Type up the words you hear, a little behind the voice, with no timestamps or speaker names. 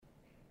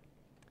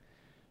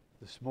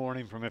This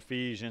morning from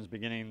Ephesians,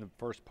 beginning the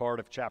first part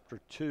of chapter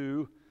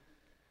 2.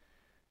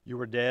 You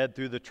were dead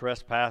through the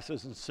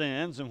trespasses and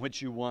sins in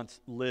which you once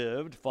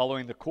lived,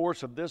 following the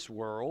course of this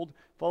world,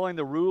 following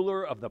the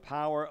ruler of the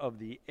power of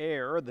the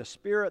air, the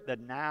spirit that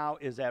now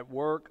is at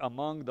work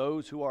among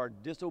those who are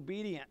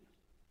disobedient.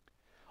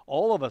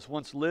 All of us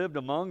once lived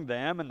among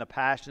them in the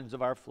passions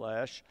of our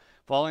flesh,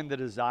 following the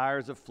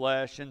desires of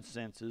flesh and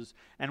senses,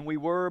 and we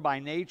were by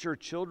nature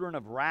children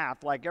of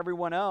wrath like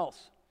everyone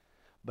else.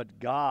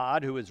 But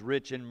God, who is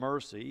rich in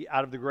mercy,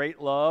 out of the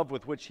great love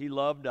with which He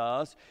loved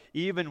us,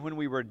 even when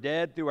we were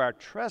dead through our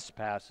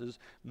trespasses,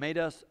 made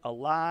us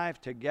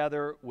alive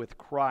together with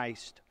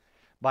Christ.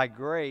 By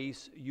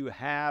grace you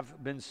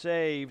have been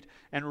saved,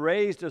 and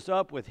raised us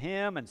up with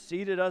Him, and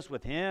seated us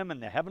with Him in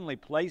the heavenly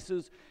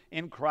places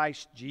in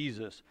Christ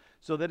Jesus,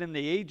 so that in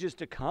the ages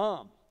to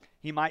come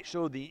He might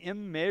show the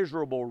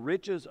immeasurable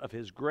riches of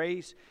His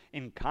grace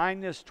in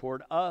kindness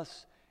toward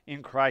us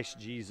in Christ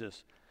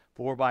Jesus.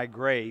 For by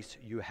grace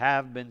you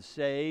have been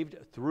saved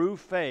through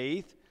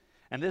faith,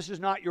 and this is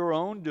not your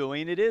own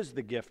doing, it is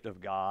the gift of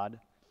God,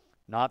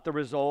 not the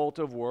result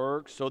of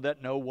works, so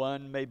that no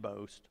one may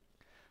boast.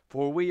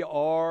 For we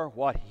are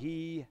what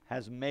He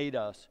has made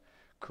us,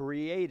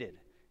 created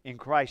in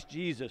Christ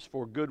Jesus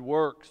for good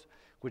works,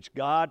 which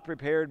God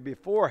prepared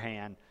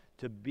beforehand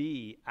to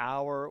be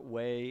our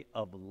way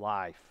of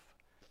life.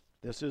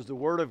 This is the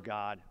word of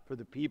God for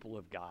the people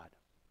of God.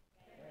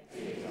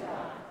 Thanks be to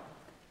God.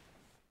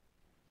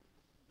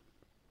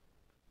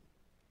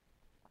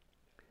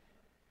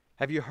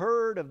 Have you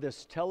heard of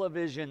this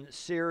television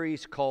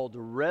series called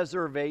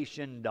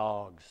Reservation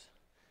Dogs?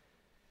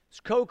 It's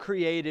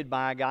co-created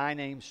by a guy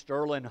named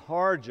Sterling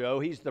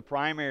Harjo. He's the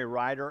primary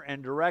writer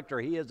and director.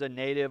 He is a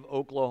native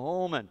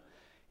Oklahoman.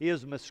 He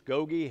is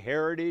Muskogee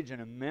heritage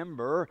and a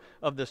member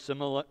of the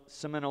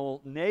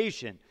Seminole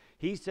Nation.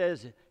 He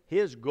says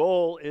his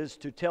goal is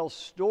to tell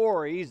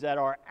stories that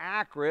are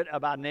accurate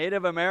about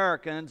Native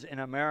Americans in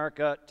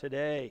America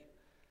today.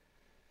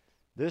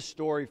 This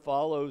story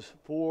follows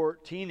 4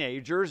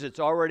 teenagers. It's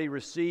already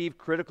received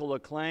critical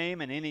acclaim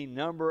and any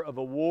number of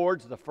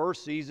awards. The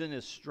first season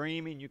is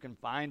streaming. You can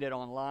find it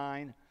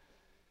online.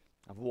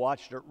 I've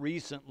watched it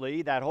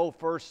recently. That whole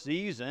first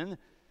season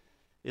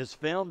is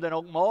filmed in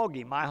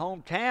Okmulgee, my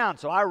hometown.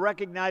 So I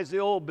recognize the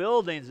old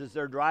buildings as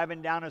they're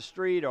driving down a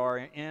street or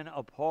in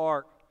a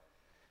park.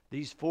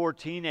 These 4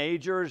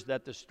 teenagers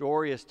that the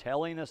story is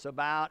telling us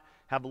about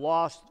have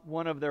lost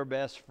one of their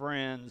best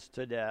friends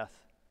to death.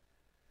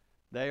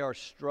 They are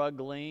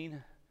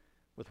struggling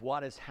with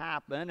what has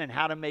happened and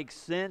how to make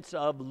sense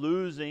of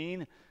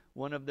losing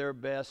one of their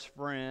best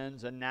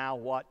friends and now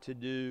what to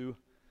do.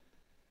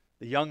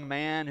 The young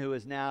man who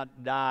has now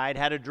died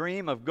had a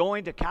dream of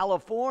going to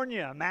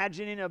California,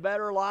 imagining a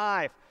better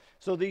life.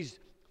 So these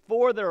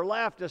 4 that are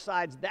left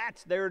decides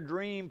that's their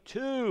dream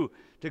too,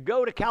 to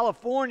go to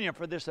California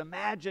for this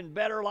imagined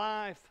better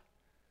life.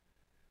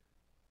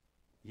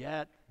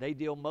 Yet they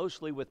deal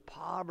mostly with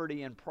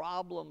poverty and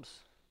problems.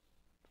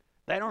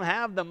 They don't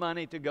have the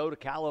money to go to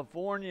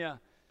California.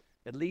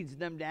 It leads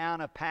them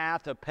down a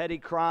path of petty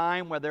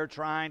crime where they're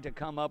trying to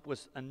come up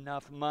with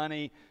enough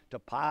money to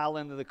pile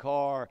into the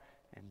car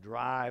and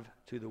drive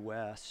to the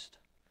west.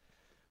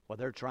 While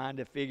they're trying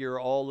to figure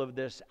all of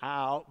this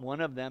out,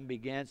 one of them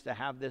begins to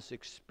have this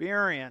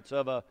experience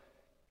of a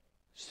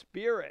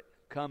spirit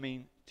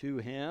coming to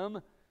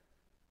him.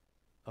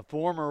 A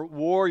former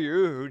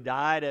warrior who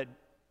died at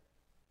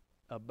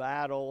a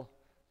battle,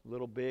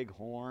 Little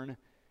Bighorn.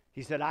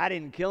 He said, I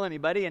didn't kill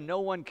anybody and no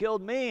one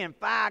killed me. In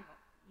fact,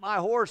 my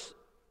horse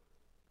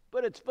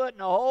put its foot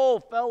in a hole,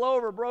 fell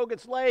over, broke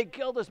its leg,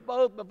 killed us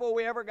both before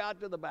we ever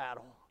got to the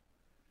battle.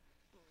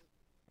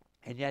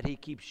 And yet he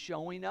keeps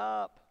showing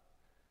up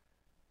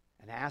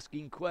and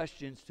asking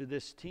questions to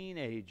this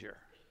teenager,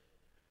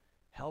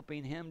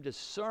 helping him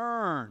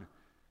discern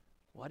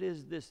what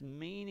is this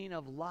meaning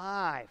of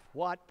life?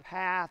 What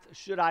path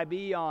should I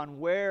be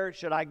on? Where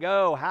should I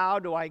go? How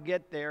do I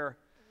get there?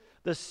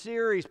 The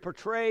series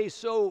portrays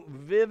so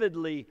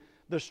vividly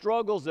the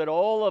struggles that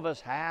all of us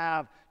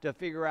have to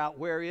figure out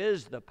where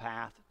is the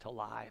path to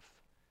life.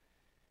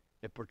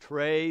 It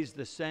portrays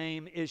the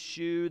same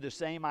issue, the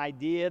same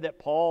idea that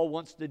Paul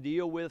wants to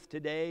deal with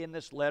today in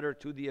this letter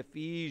to the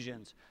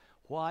Ephesians.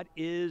 What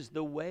is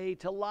the way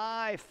to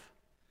life?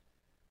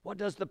 What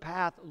does the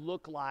path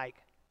look like?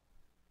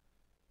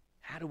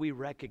 How do we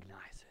recognize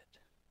it?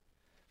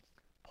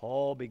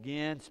 Paul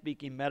begins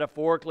speaking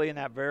metaphorically in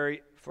that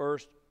very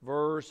first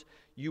verse.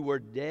 You were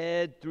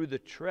dead through the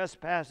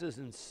trespasses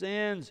and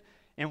sins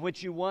in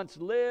which you once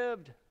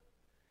lived.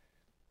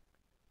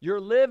 You're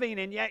living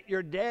and yet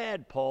you're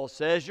dead, Paul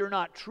says. You're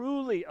not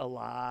truly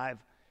alive.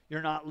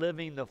 You're not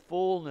living the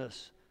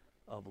fullness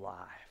of life.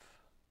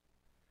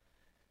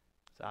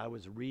 As I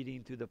was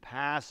reading through the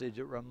passage,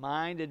 it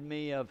reminded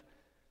me of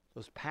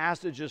those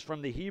passages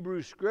from the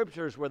Hebrew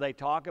Scriptures where they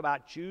talk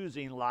about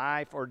choosing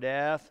life or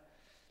death.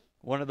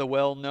 One of the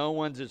well-known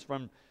ones is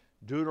from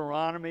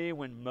Deuteronomy,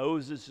 when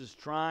Moses is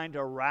trying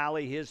to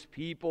rally his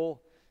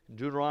people. In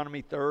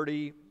Deuteronomy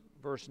 30,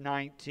 verse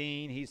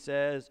 19, he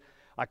says,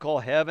 I call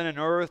heaven and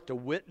earth to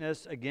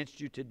witness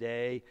against you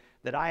today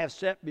that I have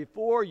set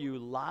before you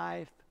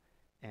life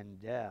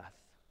and death,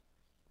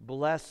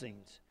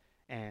 blessings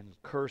and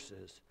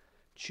curses.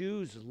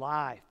 Choose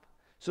life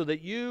so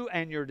that you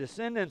and your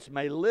descendants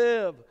may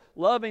live,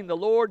 loving the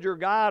Lord your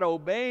God,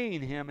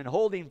 obeying Him and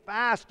holding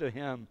fast to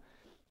Him,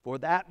 for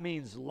that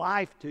means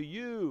life to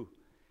you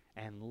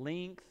and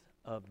length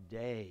of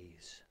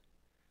days.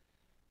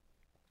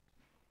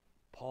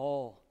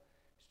 Paul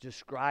is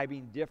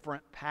describing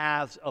different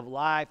paths of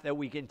life that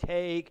we can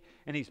take,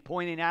 and he's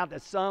pointing out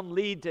that some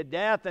lead to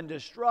death and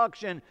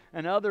destruction,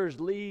 and others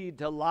lead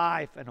to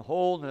life and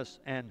wholeness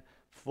and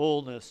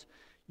fullness.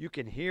 You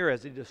can hear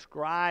as he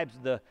describes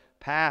the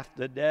path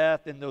to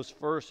death in those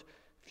first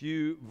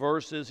few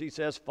verses. He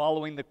says,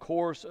 following the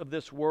course of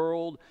this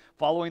world,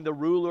 following the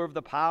ruler of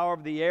the power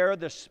of the air,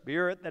 the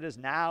spirit that is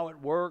now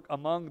at work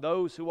among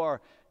those who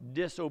are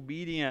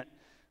disobedient.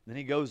 Then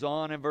he goes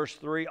on in verse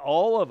 3,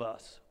 all of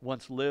us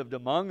once lived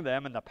among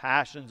them in the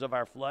passions of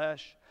our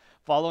flesh,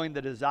 following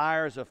the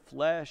desires of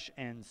flesh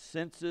and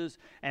senses,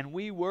 and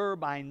we were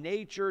by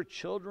nature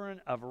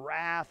children of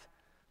wrath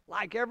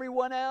like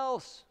everyone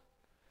else.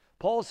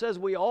 Paul says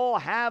we all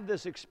have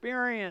this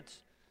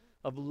experience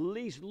of at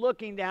least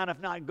looking down, if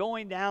not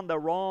going down, the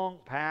wrong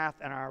path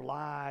in our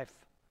life.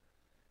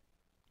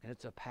 And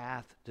it's a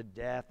path to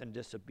death and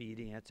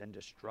disobedience and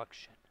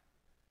destruction.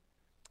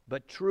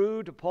 But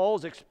true to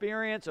Paul's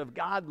experience of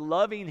God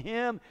loving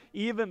him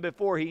even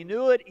before he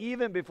knew it,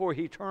 even before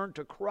he turned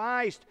to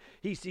Christ,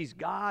 he sees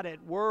God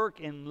at work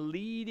in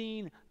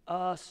leading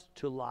us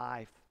to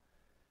life.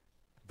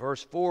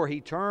 Verse 4,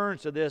 he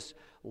turns to this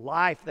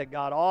life that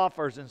God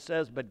offers and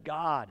says, but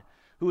God,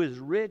 who is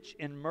rich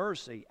in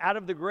mercy, out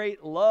of the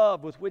great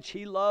love with which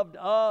He loved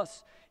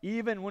us,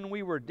 even when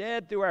we were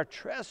dead through our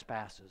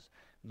trespasses,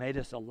 made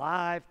us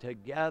alive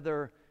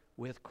together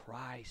with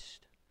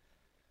Christ.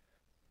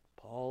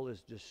 Paul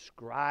is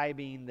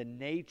describing the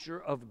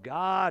nature of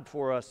God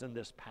for us in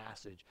this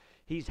passage.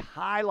 He's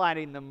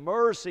highlighting the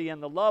mercy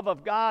and the love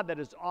of God that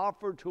is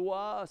offered to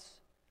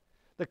us,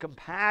 the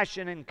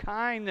compassion and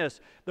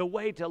kindness, the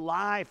way to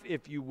life,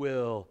 if you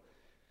will.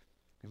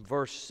 In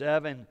verse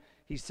 7,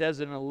 he says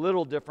it in a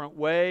little different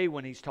way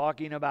when he's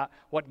talking about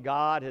what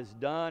God has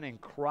done in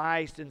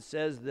Christ, and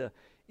says the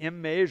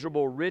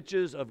immeasurable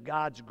riches of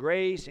God's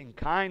grace and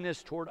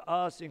kindness toward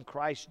us in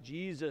Christ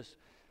Jesus.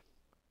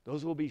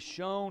 Those will be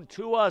shown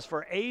to us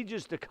for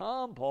ages to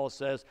come, Paul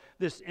says,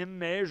 this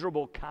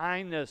immeasurable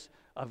kindness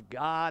of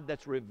God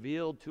that's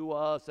revealed to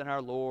us in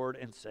our Lord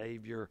and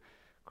Savior,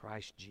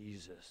 Christ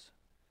Jesus.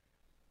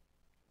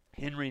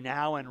 Henry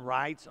Nouwen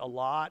writes a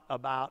lot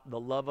about the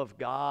love of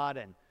God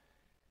and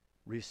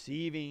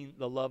receiving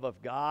the love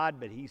of God,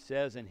 but he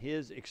says in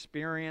his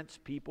experience,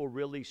 people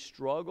really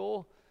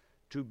struggle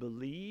to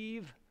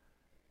believe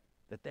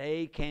that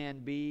they can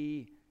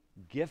be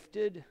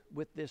gifted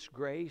with this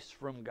grace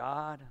from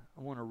God.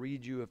 I want to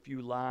read you a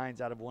few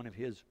lines out of one of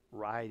his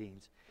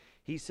writings.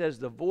 He says,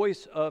 the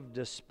voice of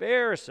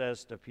despair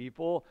says to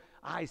people,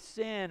 I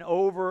sin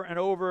over and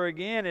over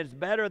again. It's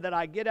better that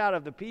I get out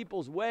of the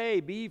people's way,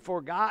 be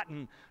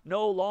forgotten,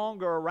 no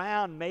longer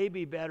around,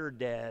 maybe better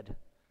dead.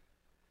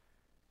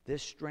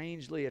 This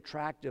strangely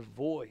attractive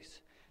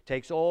voice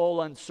takes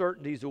all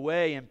uncertainties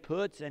away and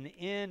puts an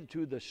end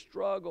to the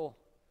struggle.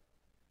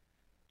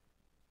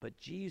 But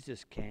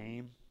Jesus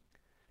came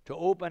to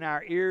open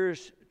our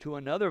ears to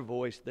another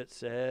voice that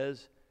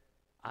says,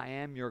 I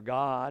am your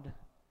God.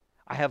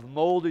 I have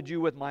molded you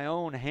with my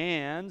own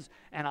hands,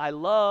 and I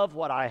love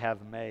what I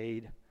have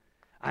made.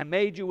 I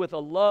made you with a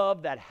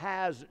love that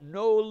has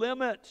no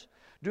limit.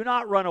 Do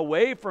not run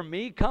away from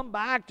me. Come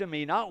back to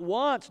me. Not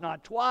once,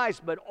 not twice,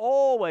 but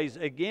always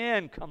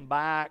again come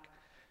back.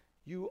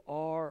 You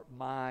are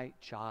my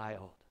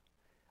child.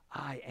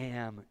 I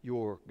am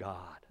your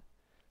God,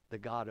 the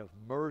God of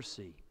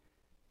mercy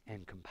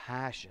and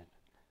compassion,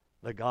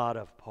 the God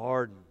of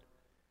pardon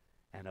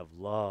and of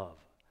love,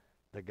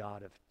 the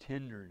God of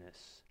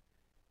tenderness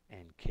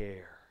and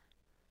care.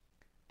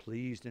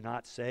 Please do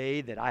not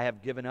say that I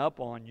have given up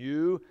on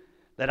you,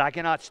 that I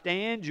cannot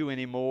stand you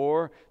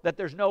anymore, that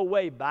there's no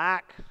way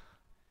back.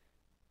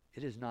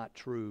 It is not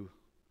true.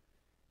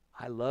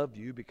 I love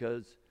you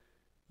because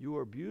you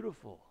are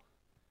beautiful,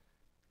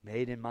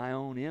 made in my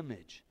own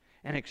image,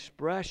 an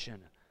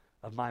expression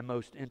of my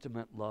most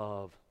intimate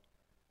love.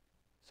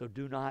 So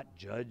do not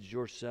judge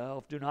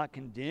yourself. Do not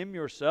condemn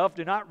yourself.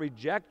 Do not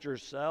reject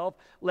yourself.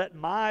 Let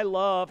my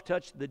love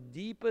touch the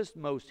deepest,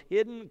 most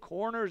hidden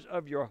corners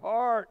of your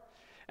heart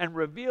and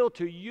reveal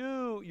to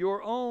you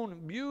your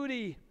own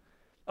beauty,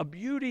 a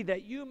beauty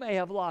that you may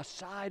have lost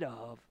sight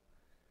of,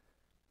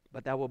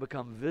 but that will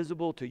become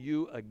visible to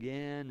you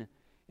again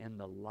in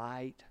the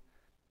light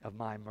of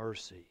my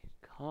mercy.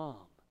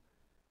 Come,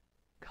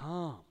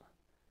 come,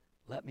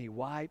 let me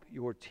wipe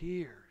your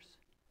tears.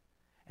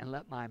 And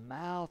let my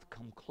mouth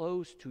come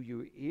close to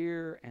your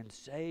ear and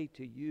say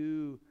to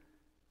you,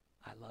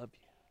 I love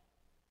you.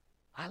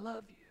 I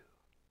love you.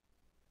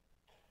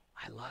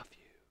 I love you.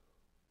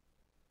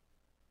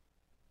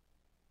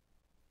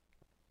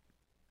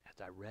 As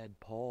I read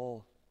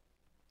Paul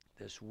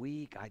this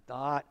week, I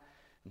thought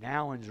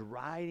Nouwen's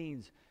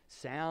writings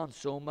sound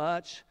so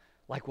much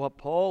like what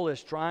Paul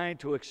is trying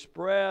to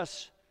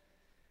express.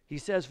 He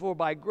says, "For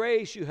by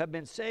grace you have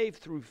been saved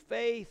through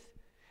faith,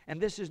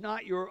 and this is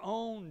not your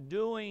own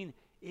doing,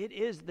 it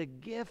is the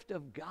gift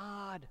of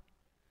God."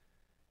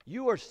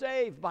 You are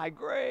saved by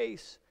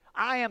grace.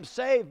 I am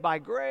saved by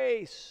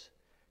grace.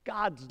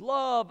 God's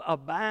love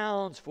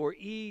abounds for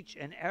each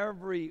and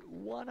every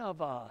one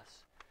of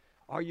us.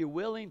 Are you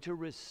willing to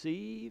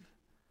receive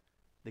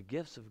the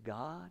gifts of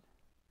God?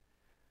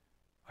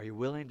 Are you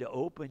willing to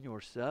open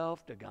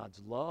yourself to God's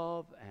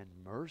love and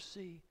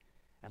mercy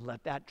and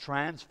let that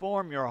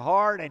transform your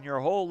heart and your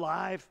whole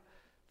life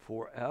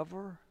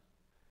forever?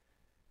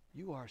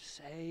 You are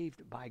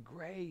saved by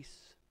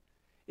grace.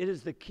 It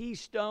is the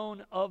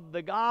keystone of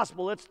the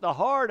gospel. It's the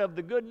heart of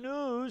the good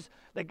news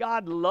that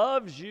God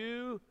loves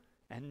you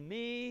and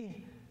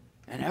me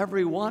and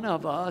every one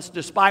of us,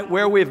 despite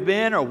where we've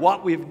been or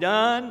what we've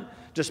done,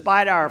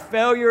 despite our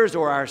failures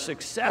or our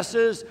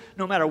successes,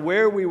 no matter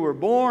where we were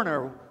born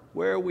or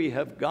where we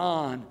have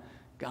gone.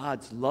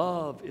 God's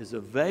love is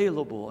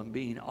available and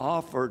being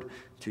offered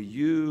to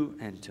you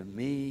and to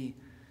me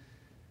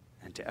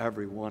and to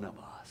every one of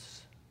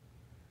us.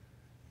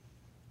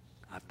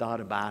 I've thought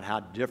about how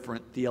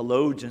different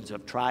theologians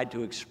have tried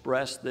to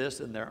express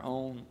this in their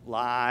own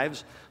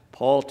lives.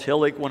 Paul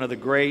Tillich, one of the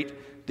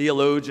great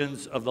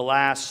theologians of the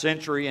last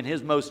century, in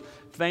his most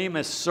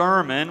famous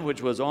sermon,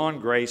 which was on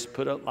grace,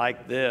 put it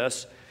like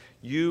this: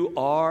 "You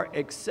are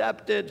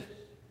accepted.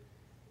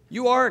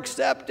 You are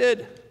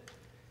accepted.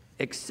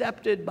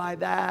 Accepted by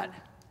that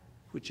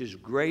which is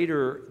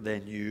greater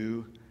than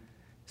you.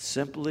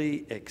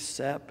 Simply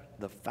accept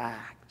the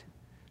fact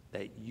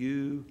that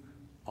you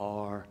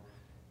are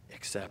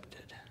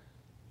accepted."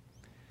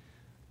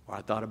 Or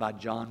I thought about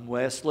John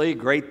Wesley,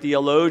 great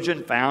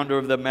theologian, founder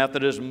of the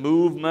Methodist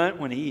movement,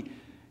 when he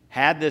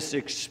had this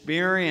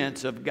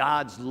experience of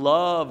God's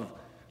love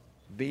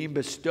being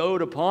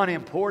bestowed upon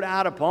him, poured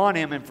out upon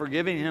him, and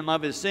forgiving him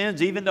of his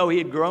sins. Even though he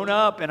had grown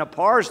up in a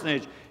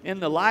parsonage in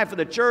the life of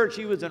the church,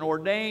 he was an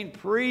ordained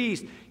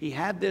priest. He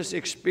had this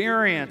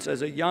experience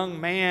as a young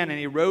man, and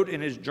he wrote in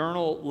his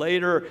journal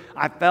later,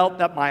 "I felt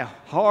that my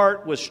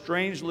heart was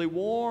strangely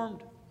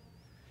warmed.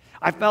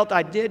 I felt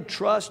I did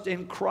trust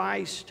in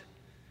Christ,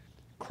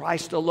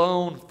 Christ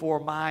alone for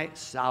my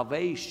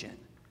salvation.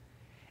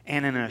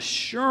 And an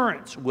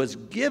assurance was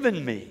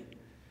given me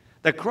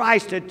that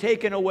Christ had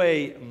taken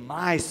away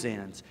my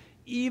sins,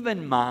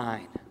 even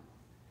mine,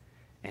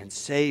 and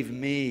saved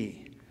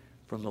me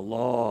from the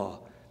law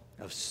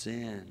of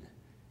sin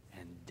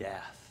and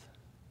death."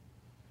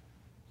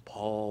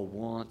 Paul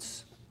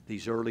wants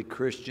these early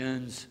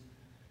Christians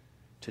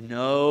to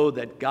know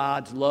that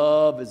God's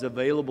love is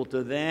available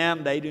to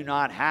them. They do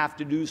not have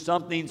to do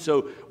something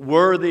so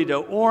worthy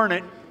to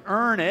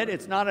earn it.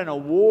 It's not an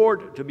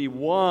award to be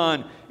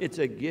won. It's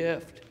a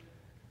gift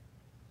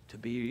to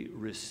be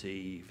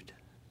received.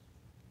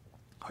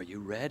 Are you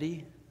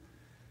ready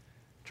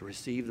to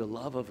receive the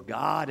love of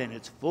God in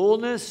its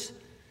fullness,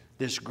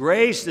 this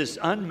grace, this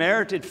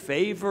unmerited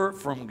favor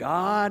from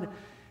God?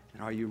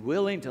 And are you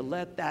willing to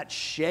let that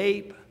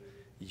shape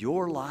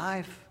your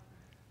life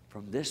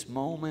from this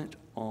moment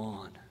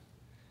on?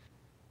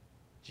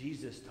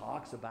 Jesus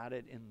talks about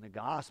it in the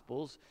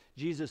Gospels.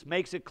 Jesus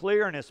makes it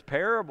clear in his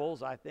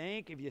parables, I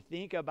think. If you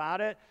think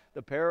about it,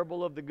 the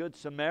parable of the Good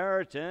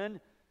Samaritan,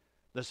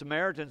 the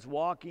Samaritan's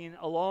walking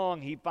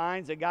along. He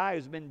finds a guy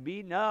who's been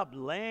beaten up,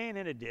 laying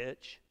in a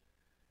ditch.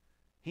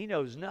 He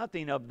knows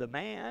nothing of the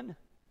man.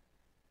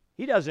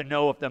 He doesn't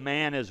know if the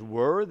man is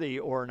worthy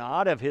or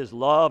not of his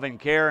love and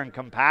care and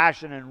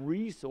compassion and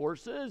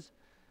resources.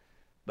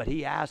 But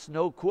he asks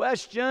no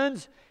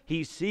questions.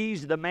 He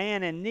sees the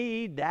man in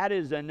need. That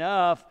is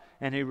enough.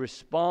 And he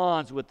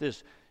responds with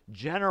this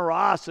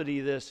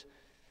generosity, this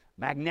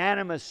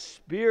magnanimous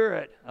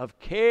spirit of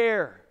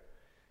care,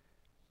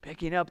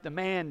 picking up the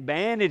man,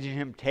 bandaging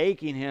him,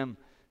 taking him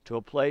to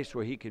a place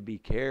where he could be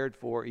cared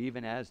for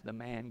even as the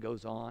man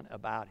goes on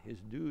about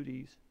his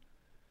duties.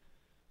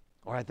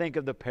 Or I think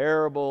of the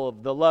parable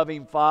of the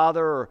loving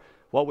father, or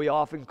what we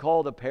often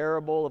call the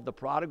parable of the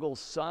prodigal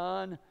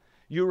son.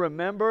 You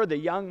remember the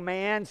young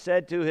man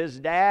said to his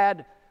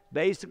dad,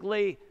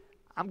 basically,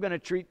 "I'm going to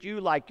treat you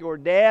like your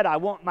dad. I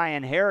want my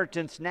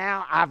inheritance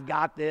now. I've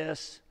got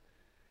this."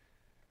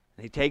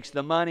 And he takes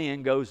the money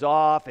and goes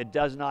off. It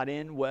does not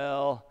end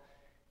well.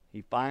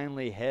 He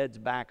finally heads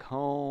back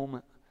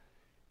home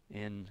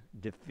in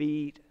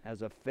defeat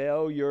as a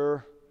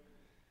failure.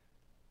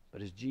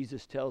 But as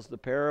Jesus tells the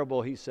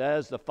parable, he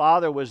says, the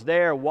father was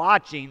there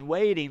watching,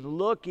 waiting,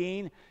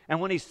 looking,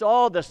 and when he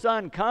saw the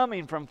son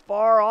coming from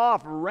far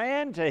off,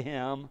 ran to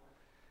him.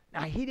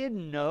 Now, he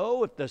didn't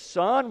know if the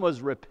son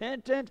was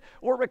repentant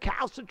or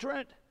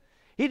recalcitrant.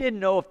 He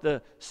didn't know if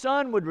the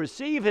son would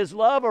receive his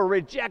love or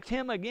reject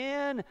him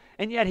again,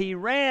 and yet he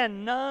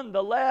ran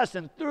nonetheless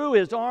and threw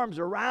his arms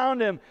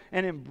around him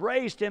and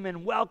embraced him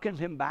and welcomed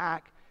him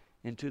back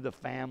into the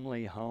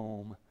family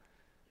home,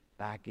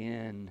 back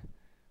in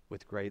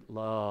with great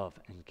love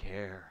and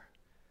care.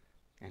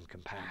 and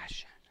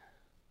compassion.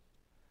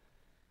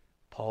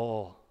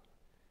 Paul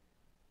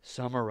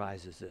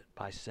summarizes it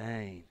by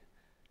saying,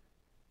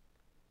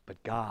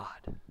 but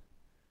God,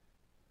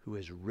 who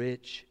is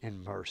rich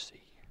in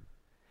mercy,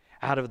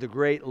 out of the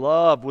great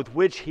love with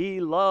which He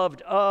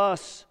loved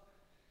us,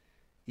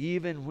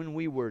 even when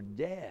we were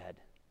dead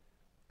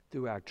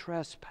through our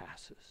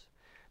trespasses,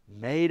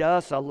 made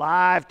us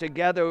alive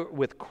together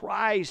with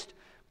Christ.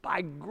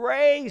 By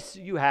grace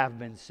you have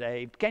been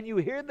saved. Can you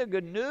hear the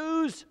good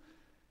news?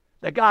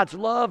 That God's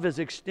love is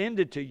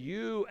extended to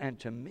you and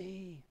to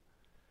me.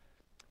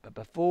 But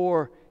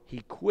before he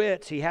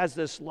quits, he has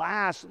this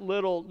last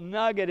little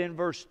nugget in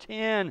verse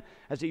 10.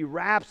 As he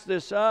wraps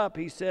this up,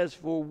 he says,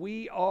 for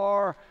we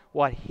are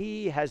what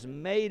He has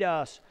made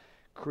us,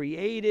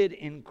 created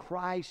in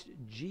Christ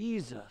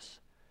Jesus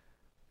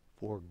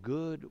for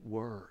good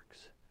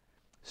works.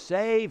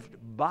 Saved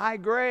by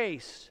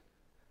grace,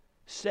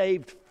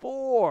 saved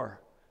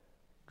for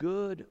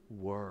good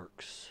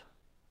works.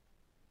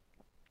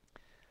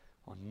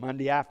 On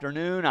Monday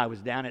afternoon, I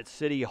was down at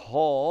City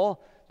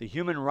Hall. The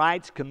Human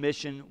Rights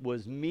Commission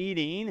was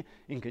meeting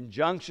in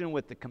conjunction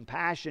with the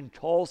Compassion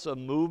Tulsa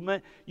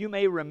movement. You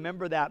may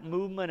remember that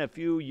movement a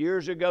few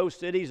years ago.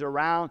 Cities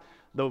around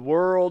the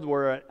world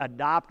were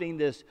adopting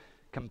this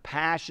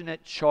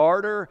compassionate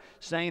charter,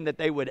 saying that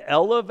they would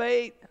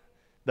elevate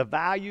the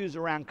values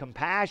around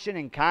compassion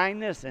and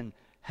kindness and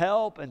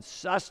help and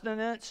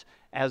sustenance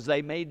as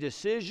they made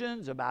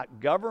decisions about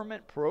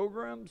government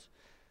programs.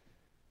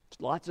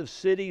 Lots of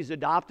cities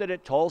adopted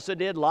it. Tulsa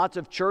did. Lots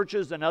of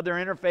churches and other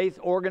interfaith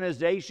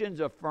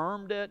organizations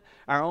affirmed it.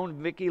 Our own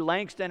Vicki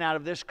Langston out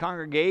of this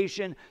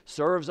congregation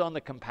serves on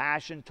the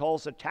Compassion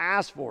Tulsa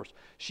Task Force.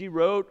 She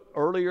wrote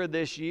earlier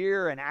this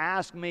year and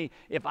asked me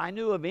if I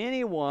knew of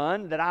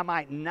anyone that I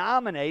might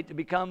nominate to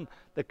become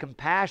the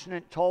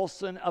Compassionate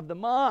Tulsan of the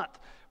Month.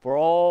 For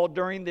all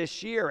during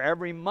this year,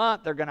 every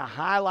month they're going to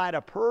highlight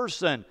a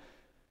person.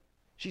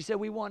 She said,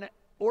 we want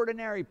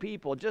ordinary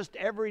people, just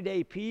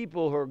everyday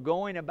people who are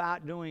going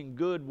about doing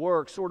good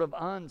work, sort of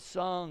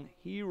unsung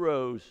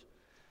heroes.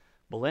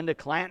 Belinda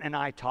Clanton and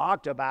I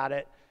talked about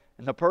it,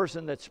 and the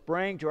person that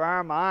sprang to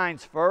our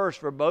minds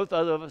first for both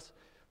of us,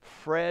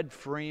 Fred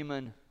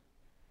Freeman.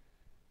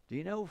 Do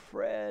you know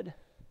Fred?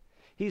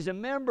 He's a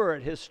member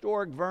at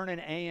Historic Vernon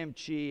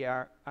AMC,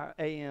 our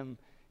AME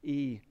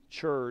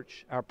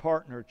church, our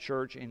partner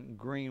church in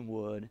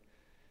Greenwood.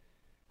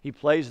 He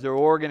plays their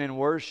organ in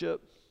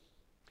worship.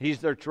 He's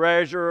their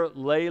treasurer,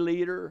 lay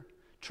leader,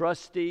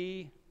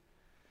 trustee.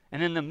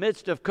 And in the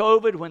midst of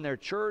COVID, when their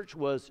church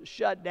was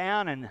shut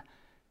down and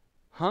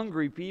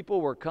hungry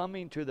people were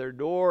coming to their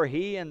door,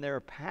 he and their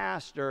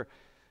pastor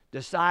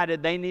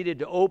decided they needed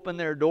to open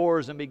their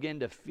doors and begin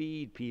to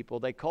feed people.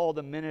 They called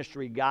the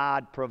ministry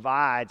God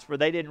Provides, for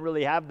they didn't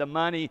really have the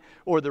money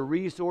or the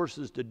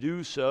resources to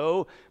do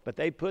so, but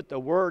they put the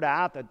word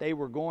out that they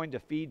were going to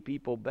feed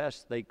people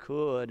best they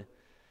could.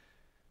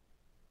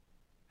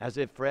 As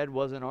if Fred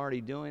wasn't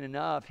already doing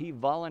enough, he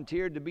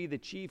volunteered to be the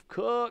chief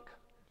cook.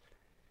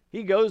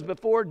 He goes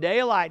before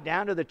daylight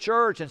down to the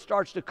church and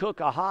starts to cook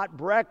a hot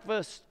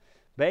breakfast,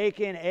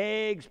 bacon,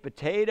 eggs,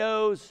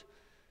 potatoes.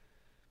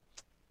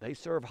 They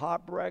serve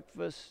hot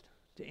breakfast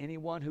to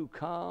anyone who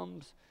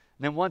comes.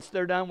 And then once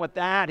they're done with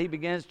that, he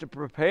begins to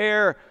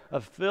prepare a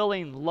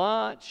filling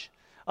lunch.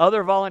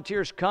 Other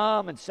volunteers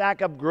come and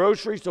sack up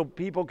groceries so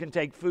people can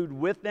take food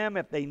with them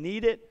if they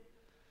need it.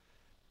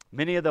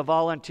 Many of the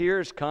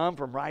volunteers come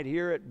from right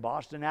here at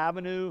Boston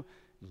Avenue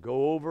and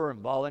go over and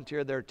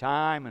volunteer their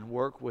time and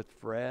work with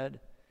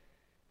Fred.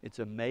 It's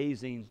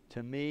amazing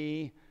to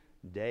me,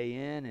 day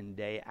in and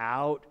day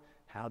out,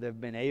 how they've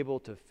been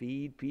able to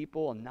feed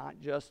people, and not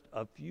just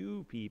a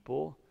few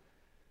people.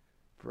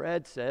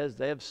 Fred says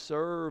they have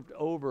served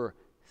over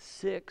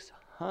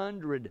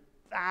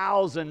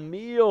 600,000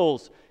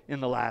 meals in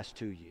the last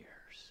 2 years.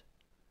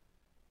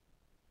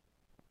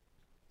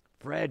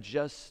 Fred's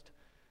just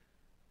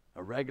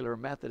a regular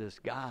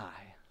Methodist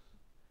guy,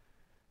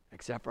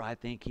 except for I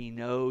think he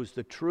knows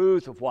the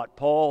truth of what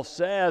Paul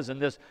says in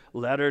this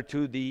letter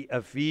to the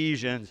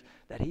Ephesians,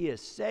 that he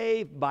is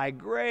saved by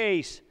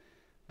grace,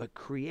 but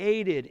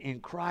created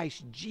in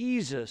Christ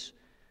Jesus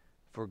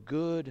for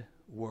good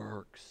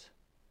works.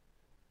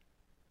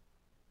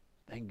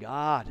 Thank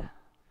God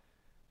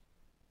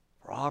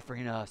for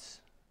offering us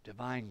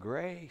divine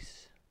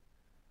grace.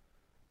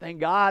 Thank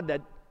God that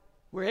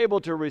we're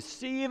able to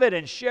receive it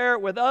and share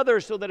it with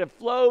others so that it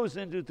flows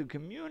into the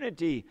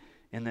community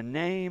in the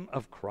name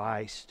of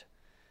Christ.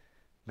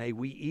 May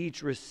we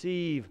each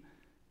receive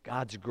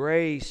God's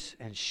grace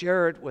and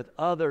share it with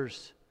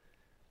others,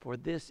 for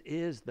this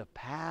is the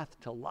path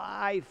to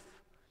life.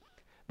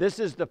 This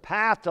is the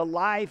path to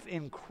life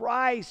in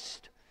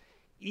Christ,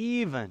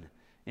 even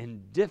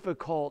in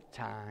difficult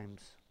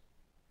times.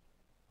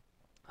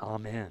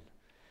 Amen.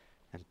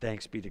 And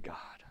thanks be to God.